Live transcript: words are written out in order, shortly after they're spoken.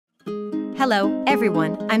Hello,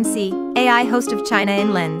 everyone, I'm C, AI host of China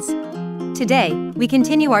in Lens. Today, we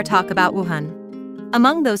continue our talk about Wuhan.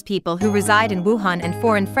 Among those people who reside in Wuhan and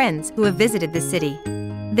foreign friends who have visited this city,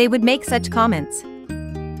 they would make such comments.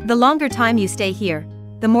 The longer time you stay here,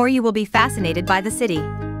 the more you will be fascinated by the city.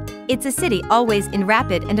 It's a city always in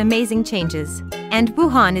rapid and amazing changes, and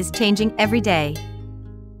Wuhan is changing every day.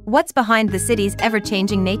 What's behind the city's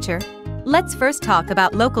ever-changing nature? Let's first talk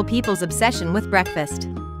about local people's obsession with breakfast.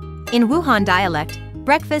 In Wuhan dialect,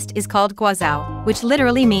 breakfast is called guozao, which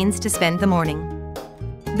literally means to spend the morning.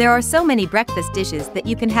 There are so many breakfast dishes that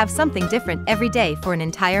you can have something different every day for an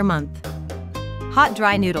entire month. Hot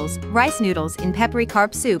dry noodles, rice noodles in peppery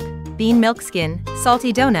carp soup, bean milk skin,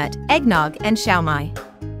 salty donut, eggnog and xiaomai.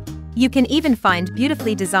 You can even find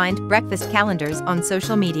beautifully designed breakfast calendars on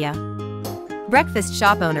social media. Breakfast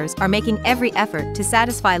shop owners are making every effort to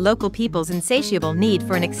satisfy local people's insatiable need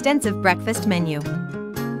for an extensive breakfast menu.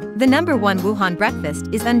 The number one Wuhan breakfast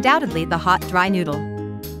is undoubtedly the hot dry noodle.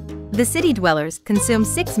 The city dwellers consume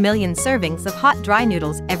 6 million servings of hot dry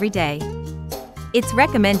noodles every day. It's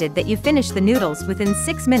recommended that you finish the noodles within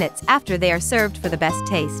 6 minutes after they are served for the best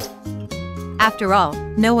taste. After all,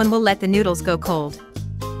 no one will let the noodles go cold.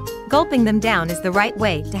 Gulping them down is the right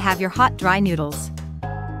way to have your hot dry noodles.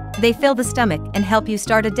 They fill the stomach and help you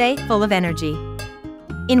start a day full of energy.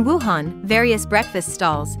 In Wuhan, various breakfast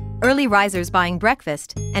stalls, early risers buying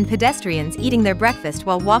breakfast, and pedestrians eating their breakfast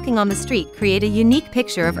while walking on the street create a unique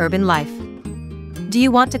picture of urban life. Do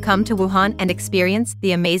you want to come to Wuhan and experience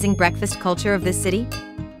the amazing breakfast culture of this city?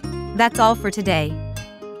 That's all for today.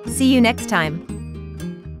 See you next time.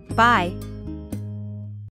 Bye.